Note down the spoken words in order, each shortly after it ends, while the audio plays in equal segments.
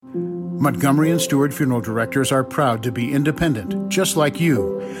Montgomery and Stewart Funeral Directors are proud to be independent, just like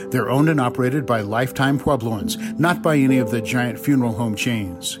you. They're owned and operated by lifetime Puebloans, not by any of the giant funeral home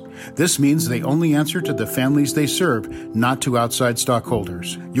chains. This means they only answer to the families they serve, not to outside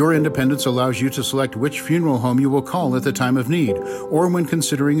stockholders. Your independence allows you to select which funeral home you will call at the time of need, or when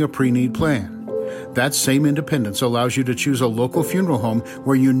considering a pre-need plan. That same independence allows you to choose a local funeral home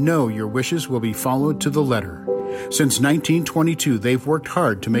where you know your wishes will be followed to the letter. Since 1922, they've worked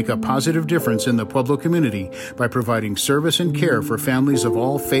hard to make a positive difference in the Pueblo community by providing service and care for families of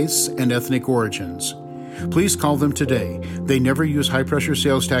all faiths and ethnic origins. Please call them today. They never use high-pressure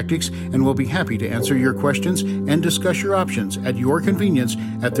sales tactics and will be happy to answer your questions and discuss your options at your convenience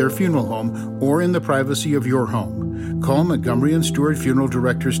at their funeral home or in the privacy of your home. Call Montgomery and Stewart Funeral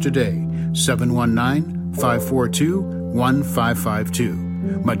Directors today, 719-542-1552.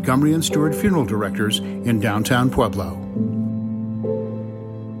 Montgomery and Stewart Funeral Directors in downtown Pueblo.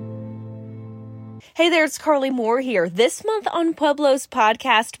 Hey there, it's Carly Moore here. This month on Pueblo's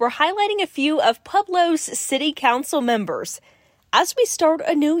podcast, we're highlighting a few of Pueblo's city council members. As we start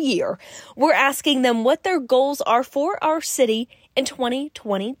a new year, we're asking them what their goals are for our city in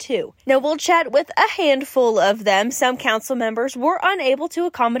 2022. Now, we'll chat with a handful of them. Some council members were unable to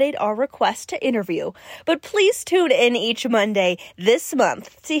accommodate our request to interview, but please tune in each Monday this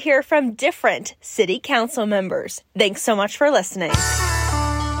month to hear from different city council members. Thanks so much for listening.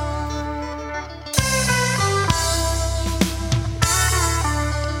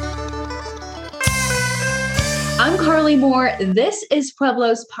 I'm Carly Moore. This is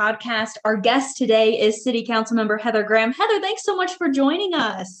Pueblo's podcast. Our guest today is City Council Member Heather Graham. Heather, thanks so much for joining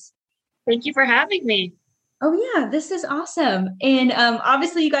us. Thank you for having me. Oh, yeah, this is awesome. And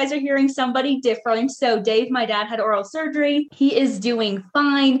obviously, you guys are hearing somebody different. So Dave, my dad, had oral surgery. He is doing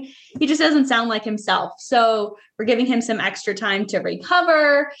fine. He just doesn't sound like himself. So we're giving him some extra time to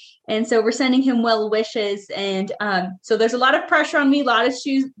recover. And so we're sending him well wishes. And so there's a lot of pressure on me, a lot of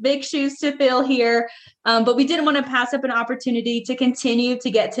big shoes to fill here. But we didn't want to pass up an opportunity to continue to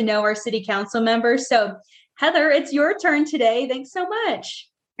get to know our city council members. So Heather, it's your turn today. Thanks so much.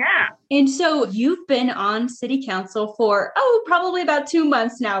 Yeah. And so you've been on city council for, probably about 2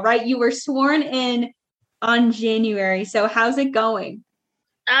 months now, right? You were sworn in on January. So how's it going?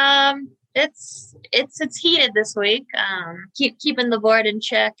 It's heated this week. Keeping the board in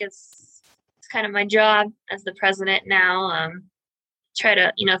check is kind of my job as the president now. Try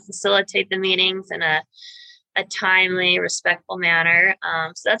to, facilitate the meetings in a timely, respectful manner.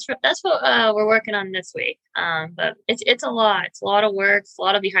 So that's what we're working on this week. But it's a lot. It's a lot of work. It's a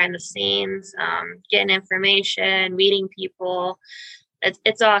lot of behind the scenes, getting information, meeting people.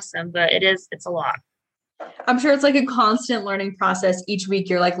 It's awesome, but it's a lot. I'm sure it's like a constant learning process. Each week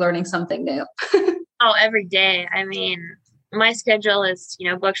you're like learning something new. Oh, every day. I mean, my schedule is,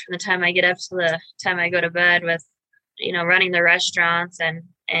 booked from the time I get up to the time I go to bed with, running the restaurants and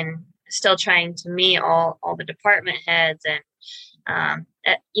still trying to meet all the department heads and,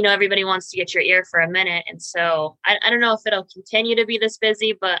 everybody wants to get your ear for a minute. And so I don't know if it'll continue to be this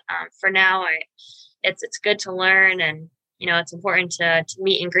busy, but for now, it's good to learn and, it's important to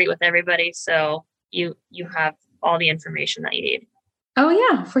meet and greet with everybody. So you have all the information that you need. Oh,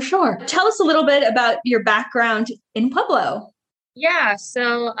 yeah, for sure. Tell us a little bit about your background in Pueblo. Yeah,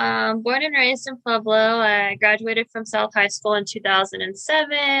 so born and raised in Pueblo. I graduated from South High School in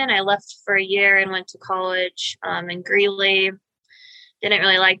 2007. I left for a year and went to college in Greeley. Didn't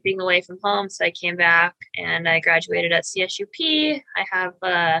really like being away from home, so I came back and I graduated at CSUP. I have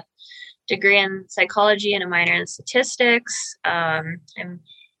a degree in psychology and a minor in statistics. I'm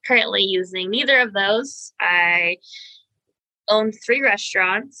currently using neither of those. I own 3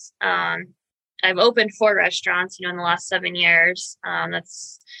 restaurants. I've opened 4 restaurants, in the last 7 years.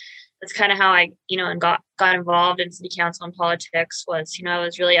 That's kind of how I, and got involved in city council and politics was, I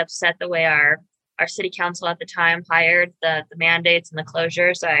was really upset the way our city council at the time hired the mandates and the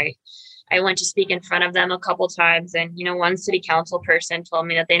closures. I went to speak in front of them a couple times and, one city council person told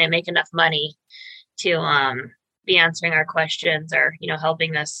me that they didn't make enough money to be answering our questions or,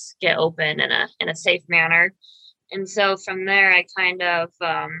 helping us get open in a safe manner. And so from there, I kind of,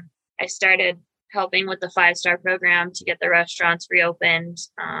 I started helping with the 5-star program to get the restaurants reopened.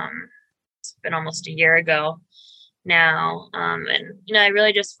 It's been almost a year ago now. And, I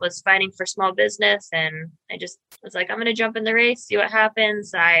really just was fighting for small business and I just was like, I'm going to jump in the race, see what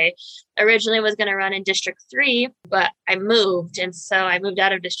happens. I originally was going to run in District 3, but I moved. And so I moved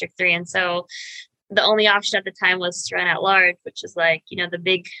out of District 3. And so the only option at the time was to run at large, which is like,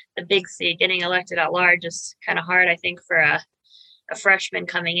 the big seat. Getting elected at large is kind of hard, I think, for a freshman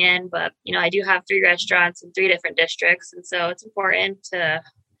coming in. But, I do have 3 restaurants in 3 different districts. And so it's important to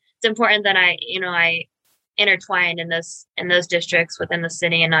important that I intertwined in those districts within the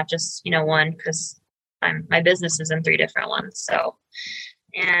city and not just, one, because my business is in 3 different ones. So,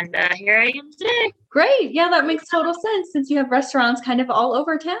 and here I am today. Great. Yeah, that makes total sense since you have restaurants kind of all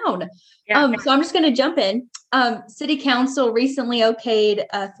over town. Yeah. So I'm just going to jump in. City Council recently okayed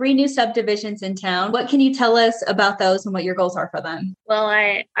 3 new subdivisions in town. What can you tell us about those and what your goals are for them? Well,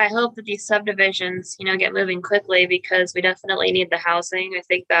 I hope that these subdivisions, get moving quickly because we definitely need the housing. I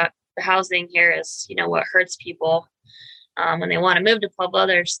think that the housing here is, what hurts people. When they want to move to Pueblo,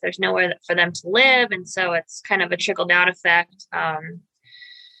 there's nowhere for them to live. And so it's kind of a trickle down effect.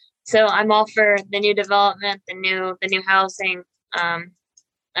 So I'm all for the new development, the new housing.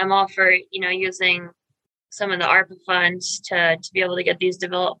 I'm all for, using some of the ARPA funds to be able to get these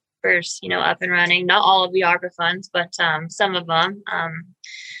developers, up and running. Not all of the ARPA funds, but some of them.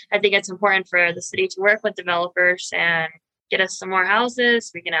 I think it's important for the city to work with developers and get us some more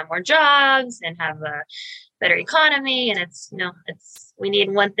houses. We can have more jobs and have a better economy. And we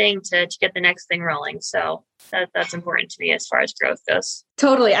need one thing to get the next thing rolling. So that's important to me as far as growth goes.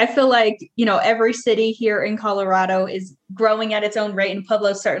 Totally. I feel like, every city here in Colorado is growing at its own rate, and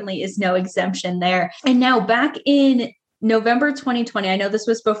Pueblo certainly is no exemption there. And now back in November 2020, I know this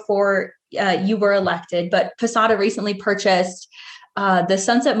was before you were elected, but Posada recently purchased the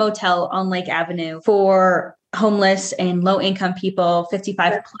Sunset Motel on Lake Avenue for homeless and low-income people,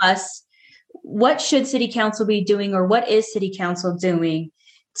 55 plus. What should City Council be doing, or what is City Council doing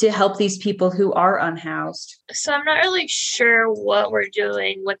to help these people who are unhoused? So I'm not really sure what we're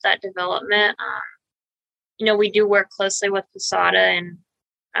doing with that development. We do work closely with Posada,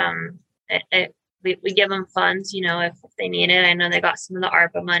 and we give them funds, if they need it. I know they got some of the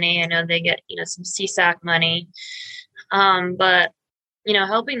ARPA money. I know they get, some CSAC money. But,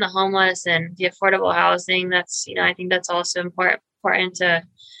 helping the homeless and the affordable housing, that's, I think that's also important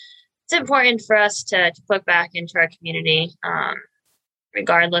it's important for us to put back into our community,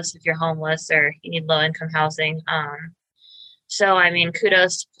 regardless if you're homeless or you need low income housing. So,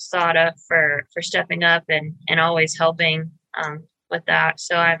 kudos to Posada for stepping up and always helping with that.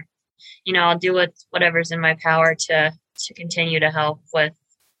 So I'll do whatever's in my power to continue to help with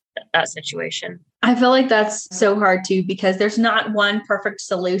that situation. I feel like that's so hard too, because there's not one perfect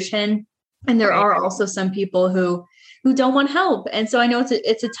solution. And there are also some people who don't want help. And so I know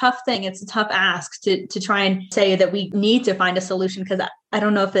it's a tough thing. It's a tough ask to try and say that we need to find a solution, because I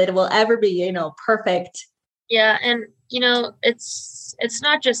don't know if it will ever be, perfect. Yeah. And, it's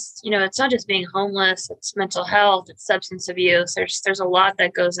not just being homeless. It's mental health, it's substance abuse. There's a lot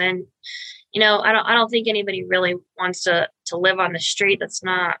that goes in. I don't think anybody really wants to live on the street. That's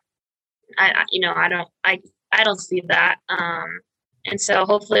not, I don't see that. And so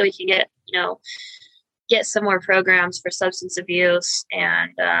hopefully we can get some more programs for substance abuse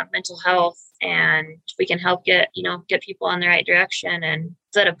and mental health, and we can help get people in the right direction, and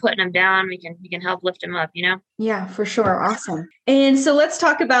instead of putting them down, we can help lift them up, Yeah, for sure. Awesome. And so let's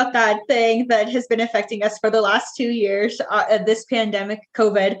talk about that thing that has been affecting us for the last 2 years, this pandemic,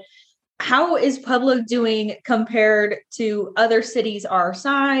 COVID. How is Pueblo doing compared to other cities our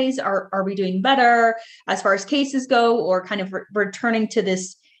size? Are we doing better as far as cases go, or kind of returning to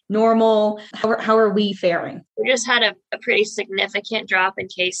this normal? How are we faring? We just had a pretty significant drop in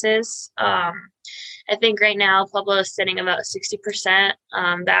cases. I think right now Pueblo is sitting about 60%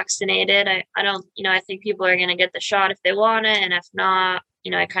 vaccinated. I think people are going to get the shot if they want it. And if not,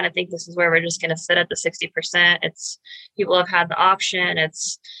 I kind of think this is where we're just going to sit at the 60%. It's people have had the option.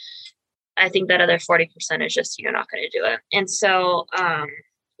 I think that other 40% is just, you're not going to do it. And so,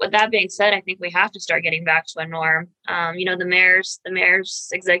 with that being said, I think we have to start getting back to a norm. The mayor's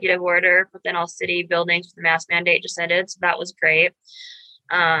executive order within all city buildings for the mask mandate just ended. So that was great.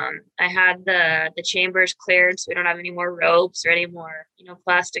 I had the chambers cleared, so we don't have any more ropes or any more,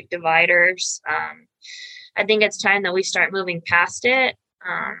 plastic dividers. I think it's time that we start moving past it.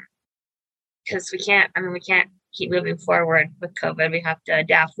 Because we can't keep moving forward with COVID. We have to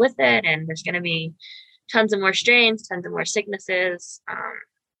adapt with it, and there's going to be tons of more strains, tons of more sicknesses.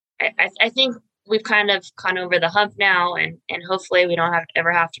 I think we've kind of gone over the hump now, and hopefully we don't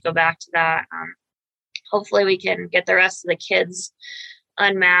ever have to go back to that. Hopefully we can get the rest of the kids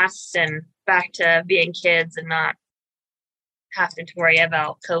unmasked and back to being kids and not having to worry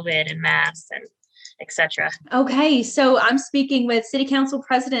about COVID and masks and etc. Okay, so I'm speaking with City Council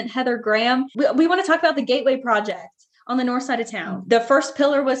President Heather Graham. We want to talk about the Gateway Project on the north side of town. The first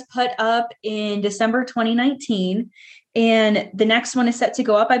pillar was put up in December 2019, and the next one is set to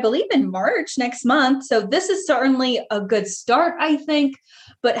go up, I believe, in March next month. So this is certainly a good start, I think.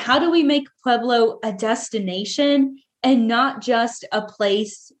 But how do we make Pueblo a destination and not just a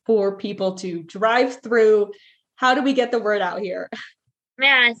place for people to drive through. How do we get the word out here?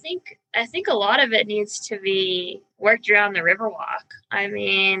 Man, I think a lot of it needs to be worked around the Riverwalk. I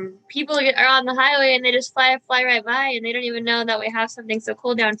mean, people are on the highway and they just fly right by, and they don't even know that we have something so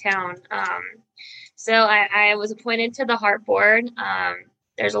cool downtown. So I was appointed to the HARP board.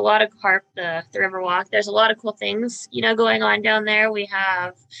 There's a lot of HARP, the Riverwalk. There's a lot of cool things, going on down there. We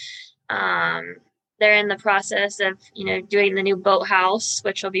have, they're in the process of, doing the new boathouse,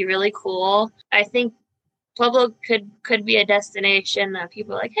 which will be really cool. I think Pueblo could be a destination that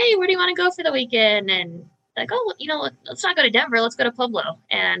people are like, hey, where do you want to go for the weekend? And like, oh, let's not go to Denver. Let's go to Pueblo.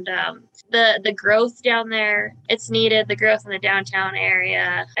 And the growth down there, it's needed. The growth in the downtown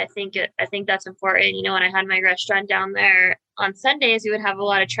area, I think that's important. When I had my restaurant down there on Sundays, we would have a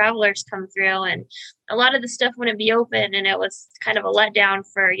lot of travelers come through, and a lot of the stuff wouldn't be open, and it was kind of a letdown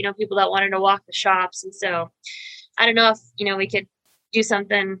for people that wanted to walk the shops. And so, I don't know if we could do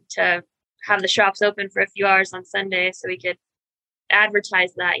something to have the shops open for a few hours on Sunday so we could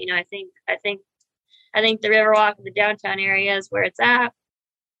advertise that. I think the Riverwalk in the downtown area is where it's at.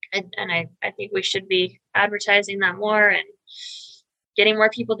 And I think we should be advertising that more and getting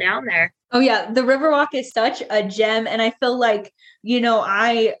more people down there. Oh yeah. The Riverwalk is such a gem. And I feel like,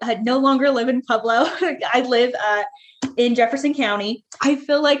 I had no longer live in Pueblo. I live in Jefferson County. I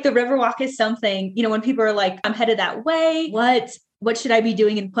feel like the Riverwalk is something, when people are like, I'm headed that way. What should I be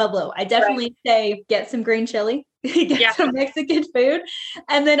doing in Pueblo? I definitely say get some green chili, get some Mexican food,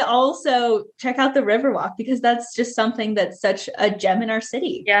 and then also check out the Riverwalk, because that's just something that's such a gem in our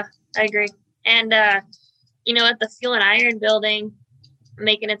city. Yeah, I agree. And, at the Fuel and Iron building,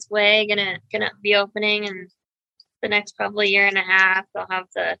 making its way, gonna be opening in the next probably year and a half. They'll have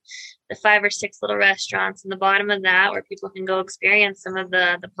the 5 or 6 little restaurants in the bottom of that where people can go experience some of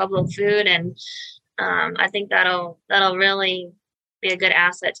the Pueblo food. And I think that'll really be a good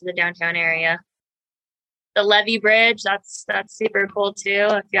asset to the downtown area. The Levee Bridge, that's super cool too.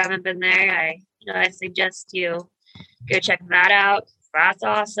 If you haven't been there, I suggest you go check that out. That's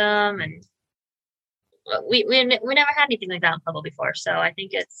awesome. And we never had anything like that in Pueblo before, so I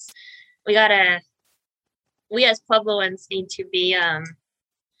think we as Puebloans need to be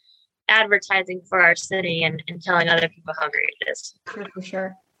advertising for our city and telling other people how great it is. For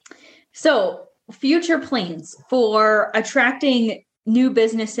sure. So, future plans for attracting new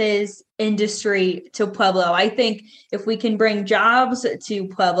businesses, industry to Pueblo. I think if we can bring jobs to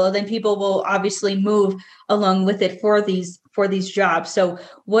Pueblo, then people will obviously move along with it for these jobs. So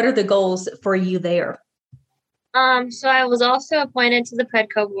what are the goals for you there? So I was also appointed to the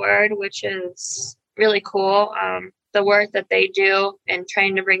PEDCO board, which is really cool. The work that they do in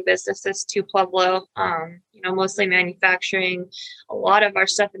trying to bring businesses to Pueblo, mostly manufacturing. A lot of our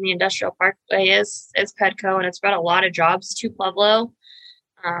stuff in the industrial parkway is PEDCO, and it's brought a lot of jobs to Pueblo.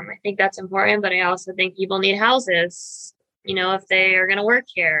 I think that's important, but I also think people need houses, if they are going to work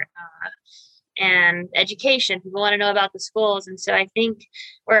here, and education. People want to know about the schools. And so I think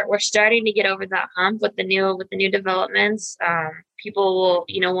we're starting to get over that hump with the new developments. People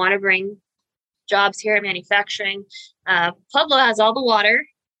will, want to bring jobs here in manufacturing. Pueblo has all the water,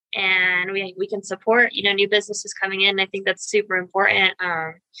 and we can support, new businesses coming in. I think that's super important.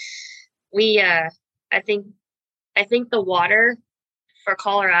 I think the water for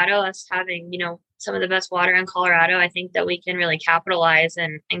Colorado, us having, some of the best water in Colorado, I think that we can really capitalize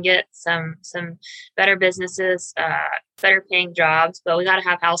and get some better businesses, better paying jobs, but we got to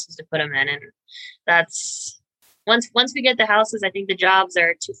have houses to put them in. And that's once we get the houses, I think the jobs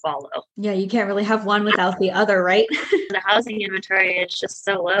are to follow. Yeah. You can't really have one without the other, right? The housing inventory is just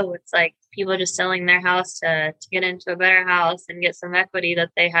so low. It's like people are just selling their house to get into a better house and get some equity that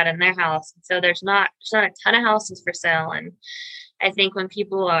they had in their house. And so there's not a ton of houses for sale. And I think when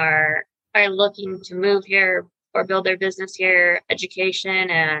people are looking to move here or build their business here, education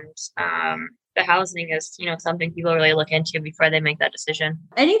and the housing is, something people really look into before they make that decision.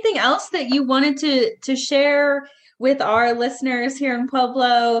 Anything else that you wanted to share with our listeners here in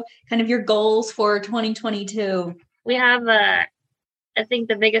Pueblo, kind of your goals for 2022? We have I think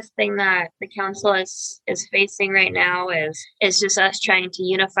the biggest thing that the council is facing right now is just us trying to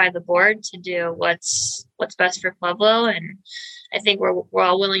unify the board to do what's best for Pueblo. And I think we're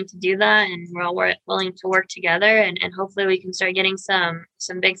all willing to do that, and we're all willing to work together, and hopefully we can start getting some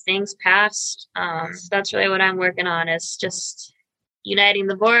big things passed. So that's really what I'm working on, is just uniting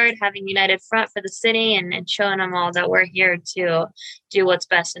the board, having united front for the city, and showing them all that we're here to do what's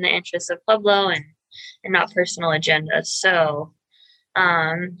best in the interests of Pueblo and not personal agendas. So,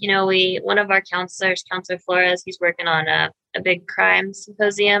 one of our counselors, Counselor Flores, he's working on a big crime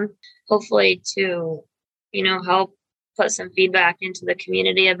symposium, hopefully to, help put some feedback into the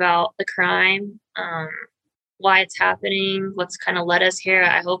community about the crime, why it's happening, what's kind of led us here.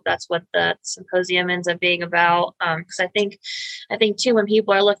 I hope that's what the symposium ends up being about. Because I think too, when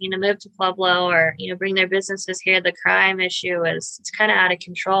people are looking to move to Pueblo or, bring their businesses here, the crime issue it's kind of out of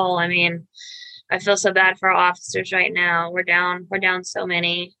control. I mean, I feel so bad for our officers right now. We're down so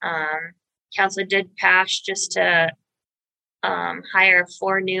many. Council did pass just to hire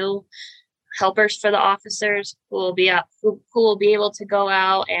 4 new helpers for the officers who will be able to go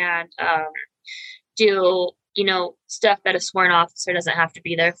out and do stuff that a sworn officer doesn't have to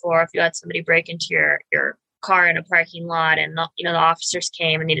be there for. If you had somebody break into your car in a parking lot and the officers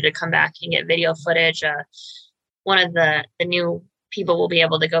came and needed to come back and get video footage, one of the new people will be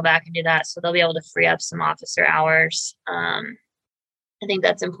able to go back and do that, so they'll be able to free up some officer hours. I think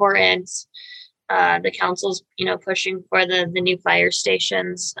that's important. The council's pushing for the new fire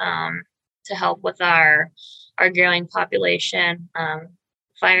stations to help with our growing population.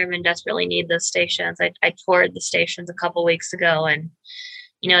 Firemen desperately need those stations. I toured the stations a couple weeks ago, and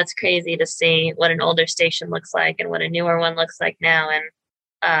it's crazy to see what an older station looks like and what a newer one looks like now.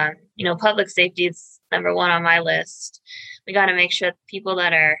 And public safety is number one on my list. We got to make sure people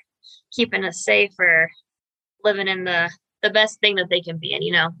that are keeping us safe are living in the best thing that they can be in,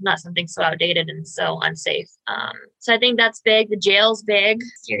 not something so outdated and so unsafe. So I think that's big. The jail's big.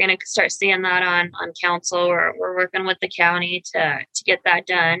 You're going to start seeing that on council. We're working with the county to get that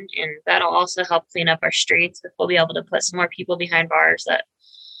done. And that'll also help clean up our streets. We'll be able to put some more people behind bars that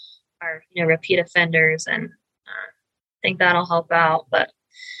are, repeat offenders. And I think that'll help out. But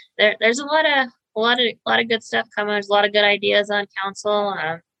there's a lot of good stuff coming. There's a lot of good ideas on council.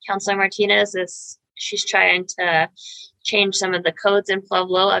 Councilor Martinez she's trying to change some of the codes in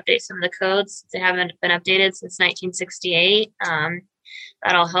Pueblo, update some of the codes. They haven't been updated since 1968.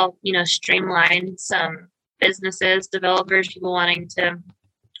 That'll help, streamline some businesses, developers, people wanting to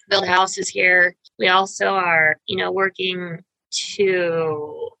build houses here. We also are, working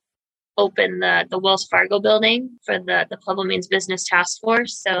to open the Wells Fargo building for the Pueblo Means Business Task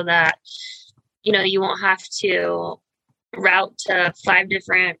Force, so that, you won't have to route to 5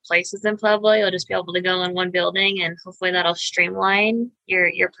 different places in Pueblo. You'll just be able to go in one building, and hopefully that'll streamline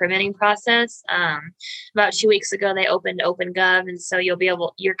your permitting process. About 2 weeks ago, they opened OpenGov, and so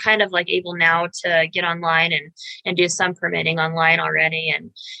you're kind of like able now to get online and do some permitting online already,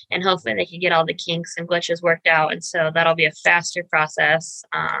 and hopefully they can get all the kinks and glitches worked out. And so that'll be a faster process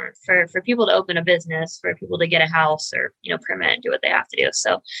for people to open a business, for people to get a house or, permit and do what they have to do.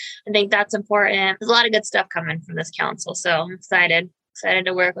 So I think that's important. There's a lot of good stuff coming from this council. So I'm excited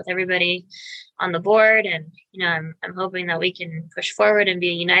to work with everybody on the board. And, I'm hoping that we can push forward and be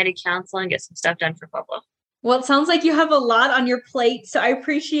a united council and get some stuff done for Pueblo. Well, it sounds like you have a lot on your plate. So I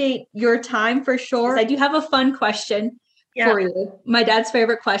appreciate your time for sure. I do have a fun question for you. My dad's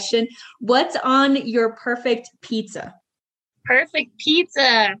favorite question. What's on your perfect pizza? Perfect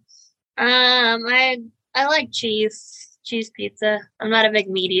pizza. I like cheese pizza. I'm not a big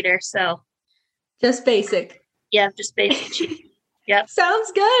meat eater, so. Just basic. Yeah, just basic cheese. Yep.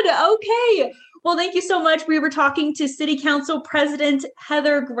 Sounds good. Okay. Well, thank you so much. We were talking to City Council President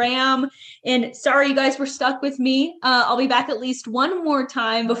Heather Graham. And sorry, you guys were stuck with me. I'll be back at least one more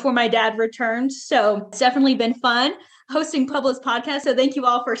time before my dad returns. So it's definitely been fun hosting Pueblo's podcast. So thank you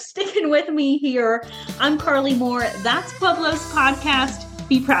all for sticking with me here. I'm Carly Moore. That's Pueblo's podcast.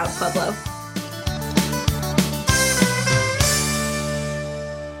 Be proud, Pueblo.